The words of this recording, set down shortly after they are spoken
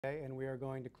And we are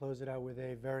going to close it out with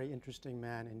a very interesting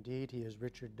man indeed. He is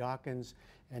Richard Dawkins,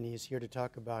 and he is here to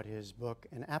talk about his book,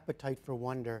 An Appetite for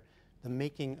Wonder, The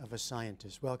Making of a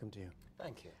Scientist. Welcome to you.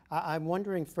 Thank you. I'm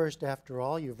wondering first, after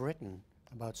all you've written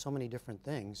about so many different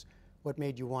things, what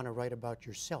made you want to write about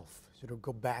yourself? Sort of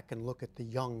go back and look at the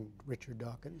young Richard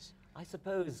Dawkins. I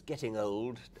suppose getting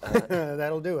old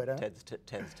That'll do it, huh?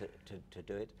 tends to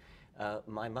do it.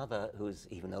 My mother, who's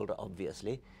even older,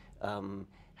 obviously,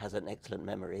 has an excellent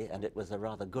memory, and it was a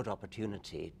rather good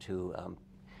opportunity to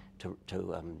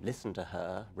listen to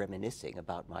her reminiscing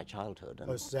about my childhood.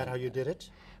 Oh, is that how you did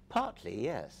it? Partly,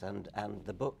 yes, and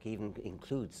the book even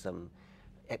includes some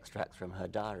extracts from her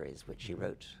diaries, which she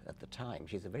wrote at the time.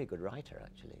 She's a very good writer,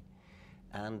 actually.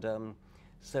 And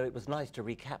so it was nice to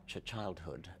recapture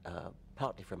childhood,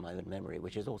 partly from my own memory,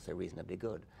 which is also reasonably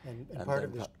good. And part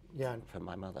of this, yeah, from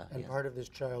my mother. And yes. part of this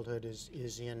childhood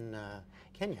is in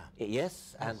Kenya.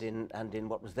 Yes, and in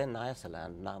what was then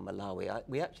Nyasaland, now Malawi.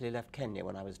 We actually left Kenya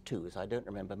when I was 2, so I don't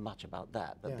remember much about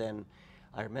that. But then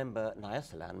I remember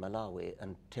Nyasaland, Malawi,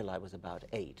 until I was about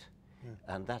 8,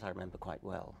 and that I remember quite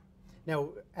well. Now,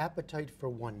 appetite for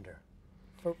wonder.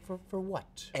 For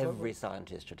what? Every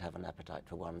scientist should have an appetite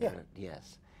for wonder,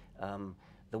 yes.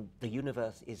 The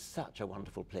universe is such a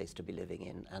wonderful place to be living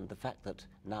in, and the fact that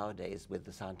nowadays, with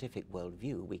the scientific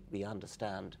worldview, we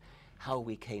understand how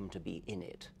we came to be in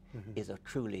it is a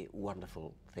truly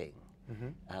wonderful thing.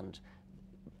 And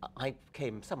I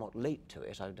came somewhat late to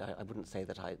it. I wouldn't say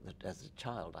that as a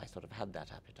child I sort of had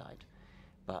that appetite,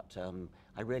 but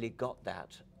I really got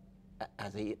that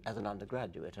as an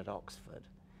undergraduate at Oxford.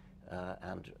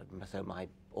 And so my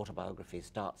autobiography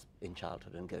starts in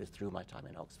childhood and goes through my time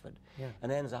in Oxford,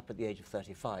 and ends up at the age of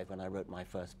 35 when I wrote my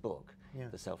first book,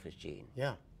 The Selfish Gene.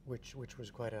 Yeah, which was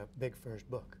quite a big first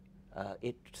book.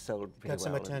 It sold pretty well. Got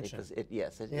some attention.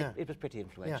 It was pretty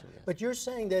influential. Yeah. Yes. But you're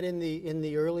saying that in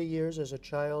the early years as a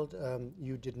child,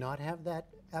 you did not have that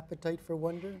appetite for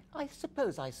wonder? I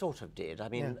suppose I sort of did. I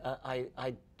mean, I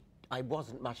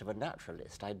wasn't much of a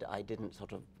naturalist. I didn't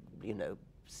sort of,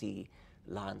 see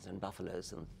lions and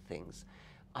buffaloes and things.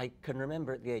 I can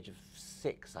remember at the age of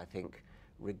 6, I think,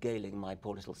 regaling my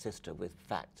poor little sister with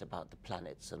facts about the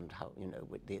planets and how,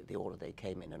 the order they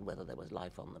came in and whether there was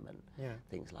life on them and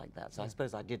things like that. So I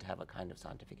suppose I did have a kind of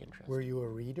scientific interest. Were you a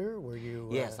reader? Were you?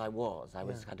 Yes, I was. I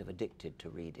was kind of addicted to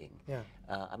reading. Yeah.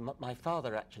 My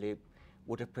father actually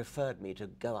would have preferred me to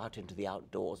go out into the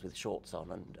outdoors with shorts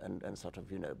on and sort of,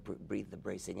 breathe the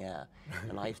bracing air.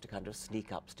 And I used to kind of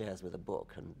sneak upstairs with a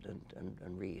book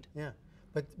and read. Yeah,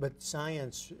 but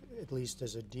science, at least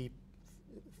as a deep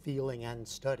feeling and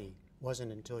study,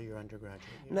 wasn't until your undergraduate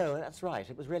years. No, that's right.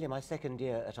 It was really my second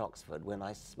year at Oxford when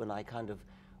I kind of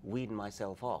weaned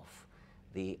myself off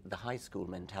the high school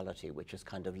mentality, which is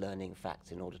kind of learning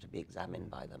facts in order to be examined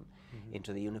by them,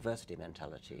 into the university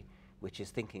mentality, which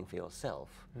is thinking for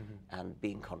yourself and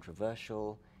being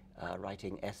controversial,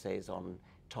 writing essays on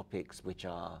topics which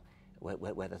are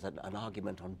where there's an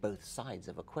argument on both sides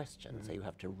of a question. So you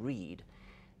have to read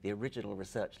the original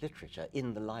research literature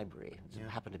in the library. It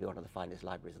happened to be one of the finest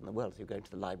libraries in the world. So you go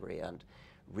into the library and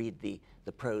read the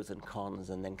pros and cons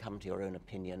and then come to your own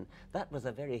opinion. That was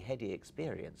a very heady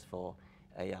experience for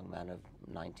a young man of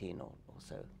 19 or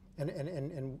so.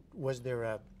 And was there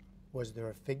a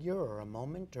figure or a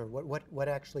moment, or what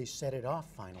actually set it off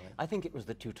finally? I think it was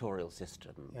the tutorial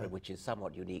system, which is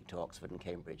somewhat unique to Oxford and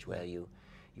Cambridge, where you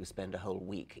spend a whole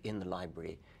week in the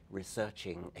library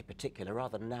researching a particular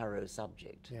rather narrow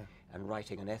subject and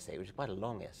writing an essay, which is quite a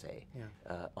long essay,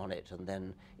 on it. And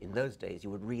then in those days you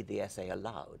would read the essay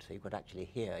aloud, so you could actually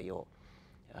hear your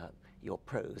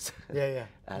prose.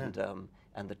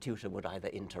 And the tutor would either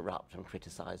interrupt and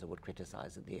criticize or would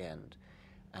criticize at the end.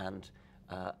 And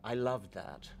I loved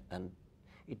that, and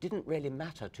it didn't really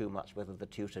matter too much whether the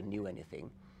tutor knew anything.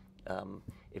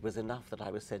 It was enough that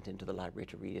I was sent into the library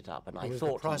to read it up, and I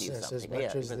thought he knew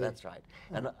something. That's right.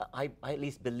 And I at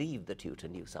least believed the tutor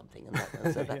knew something,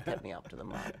 and so that kept me up to the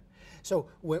mark. So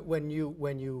when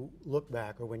you look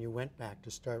back, or when you went back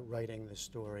to start writing the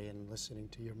story and listening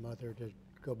to your mother to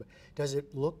go back, does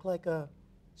it look like a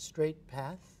straight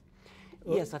path?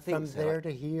 Yes, I think from so. There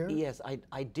to here. Yes,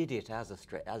 I did it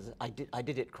I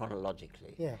did it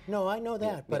chronologically. Yeah, no, I know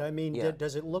that, but I mean,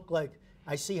 does it look like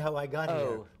I see how I got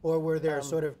here, or were there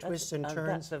sort of twists and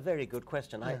turns? That's a very good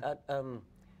question. I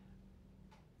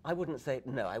wouldn't say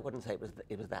I wouldn't say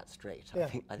it was that straight. I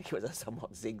think it was a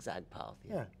somewhat zigzag path.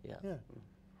 Yeah.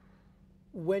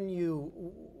 When you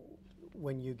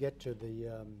get to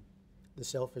the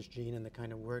selfish gene and the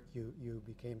kind of work you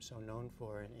became so known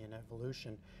for in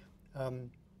evolution.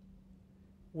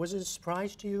 Was it a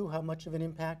surprise to you how much of an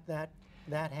impact that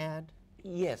that had?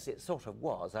 Yes, it sort of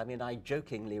was. I mean, I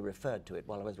jokingly referred to it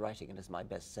while I was writing it as my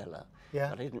bestseller,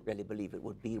 but I didn't really believe it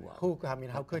would be one. I mean,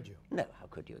 how could you? No, how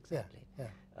could you exactly?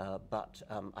 But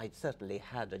I certainly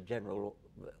had a general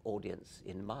audience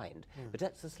in mind. But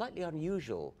that's a slightly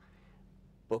unusual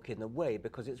book in a way,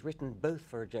 because it's written both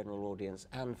for a general audience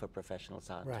and for professional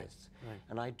scientists.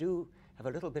 And I do have a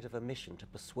little bit of a mission to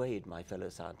persuade my fellow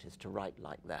scientists to write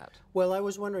like that. Well, I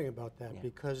was wondering about that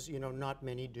because, you know, not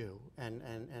many do, and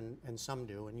some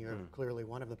do, and you're clearly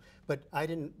one of them. But I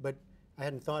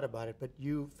hadn't thought about it, but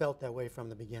you felt that way from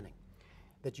the beginning,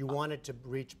 that you wanted to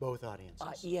reach both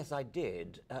audiences. Yes, I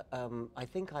did. I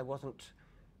think I wasn't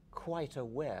quite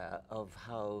aware of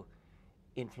how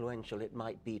influential it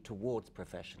might be towards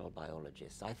professional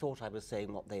biologists. I thought I was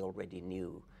saying what they already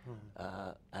knew,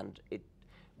 and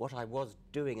what I was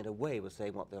doing in a way was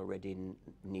saying what they already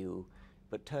knew,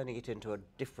 but turning it into a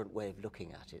different way of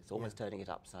looking at it. It's almost turning it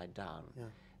upside down.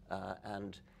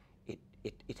 And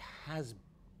it has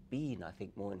been, I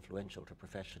think, more influential to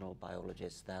professional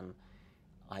biologists than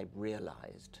I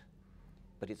realized.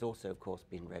 But it's also, of course,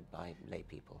 been read by lay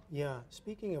people. Yeah,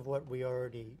 speaking of what we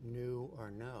already knew or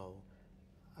know,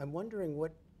 I'm wondering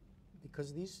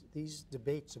because these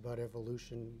debates about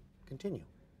evolution continue.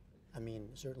 I mean,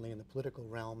 certainly in the political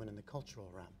realm and in the cultural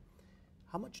realm.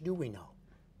 How much do we know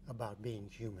about being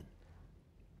human?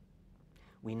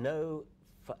 We know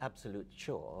for absolute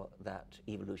sure that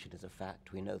evolution is a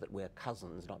fact. We know that we're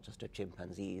cousins, not just of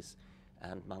chimpanzees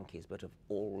and monkeys, but of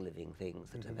all living things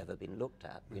that have ever been looked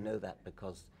at. We know that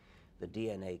because the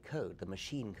DNA code, the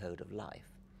machine code of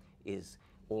life, is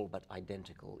all but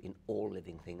identical in all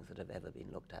living things that have ever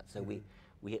been looked at. So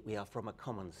we are from a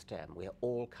common stem. We are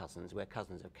all cousins. We're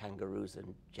cousins of kangaroos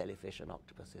and jellyfish and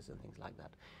octopuses and things like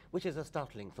that, which is a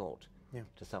startling thought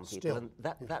to some people. And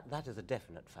that is a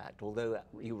definite fact, although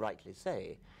you rightly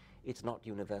say it's not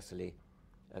universally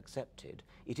accepted.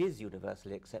 It is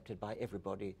universally accepted by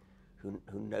everybody who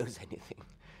knows anything.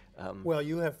 Well,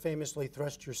 you have famously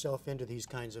thrust yourself into these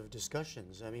kinds of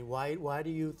discussions. I mean, why do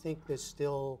you think this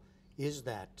still is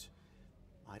that,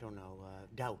 I don't know,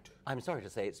 doubt? I'm sorry to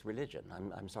say it's religion.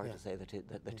 I'm sorry to say that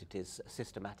it is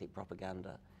systematic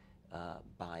propaganda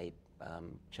by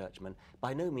churchmen.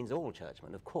 By no means all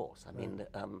churchmen, of course. I mean,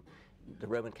 the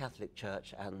Roman Catholic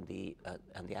Church and the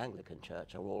Anglican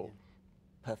Church are all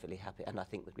perfectly happy, and I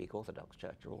think the Greek Orthodox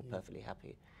Church are all perfectly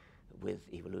happy with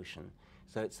evolution.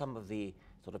 So it's some of the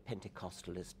sort of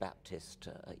Pentecostalist, Baptist,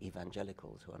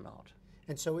 evangelicals who are not.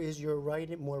 And so is your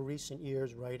writing, more recent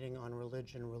years writing on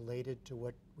religion, related to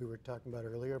what we were talking about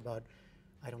earlier about,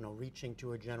 I don't know, reaching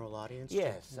to a general audience?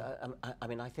 Yes. I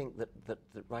mean, I think that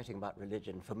writing about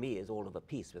religion, for me, is all of a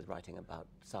piece with writing about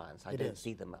science. I don't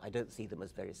see them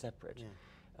as very separate.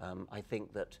 I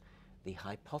think that the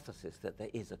hypothesis that there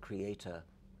is a creator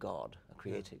God, a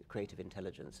creative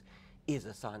intelligence, is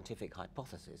a scientific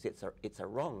hypothesis. It's a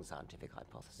wrong scientific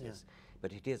hypothesis,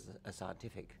 but it is a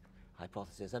scientific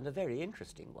hypothesis, and a very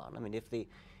interesting one. I mean, if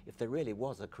there really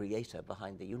was a creator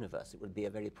behind the universe, it would be a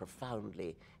very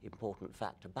profoundly important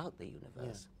fact about the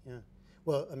universe.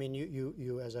 Well, I mean,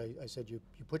 you as I said, you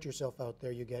put yourself out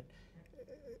there. You get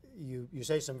you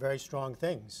say some very strong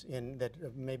things in that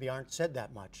maybe aren't said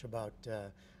that much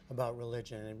about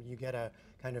religion, and you get a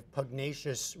kind of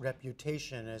pugnacious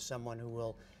reputation as someone who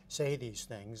will say these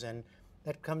things, and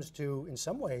that comes to, in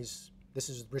some ways, this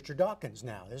is Richard Dawkins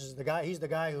now. This is the guy. He's the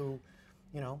guy who,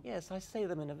 you know. Yes, I say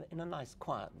them in a nice,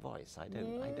 quiet voice.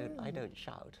 I don't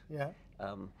shout.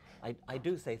 I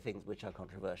do say things which are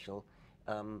controversial.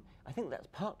 I think that's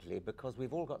partly because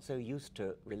we've all got so used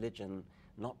to religion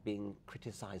not being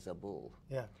criticizable.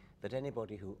 That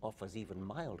anybody who offers even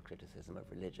mild criticism of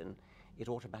religion, it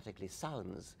automatically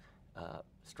sounds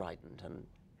strident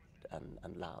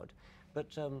and loud.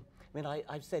 But I mean,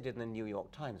 I've said in the New York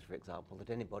Times, for example, that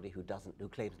anybody who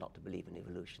claims not to believe in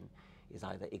evolution is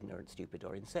either ignorant, stupid,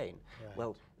 or insane.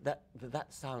 Well,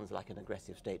 that sounds like an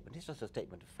aggressive statement. It's just a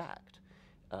statement of fact,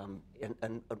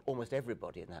 and almost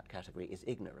everybody in that category is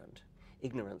ignorant.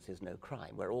 Ignorance is no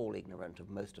crime. We're all ignorant of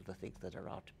most of the things that are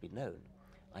to be known.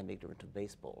 I'm ignorant of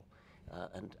baseball,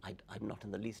 and I'm not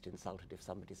in the least insulted if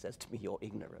somebody says to me, "You're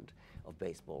ignorant of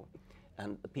baseball."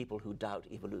 And the people who doubt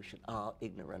evolution are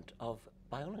ignorant of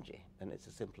biology, and it's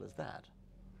as simple as that.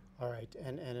 All right,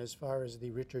 and as far as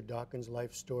the Richard Dawkins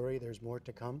life story, there's more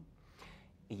to come?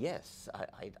 Yes,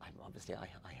 obviously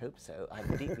I hope so.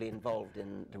 I'm deeply involved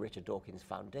in the Richard Dawkins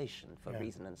Foundation for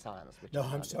Reason and Science. Which no,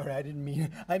 I'm sorry, I didn't mean.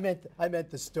 I meant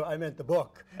the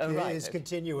book. Oh, right. Is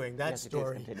continuing that yes,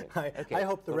 story. It is continuing. Okay. I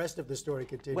hope the rest of the story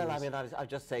continues. Well, I mean, I was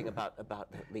just saying about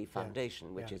the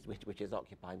foundation, which is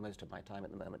occupying most of my time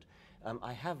at the moment.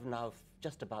 I have now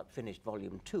just about finished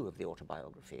volume 2 of the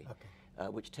autobiography,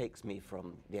 which takes me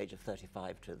from the age of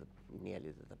 35 to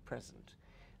nearly the present,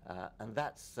 and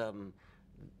that's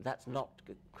not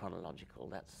chronological.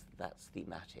 That's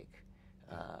thematic.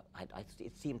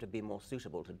 It seemed to be more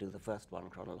suitable to do the first one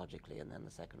chronologically and then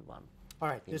the second one. All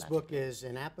right. This book is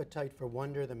An Appetite for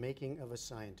Wonder: The Making of a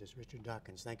Scientist. Richard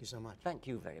Dawkins. Thank you so much. Thank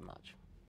you very much.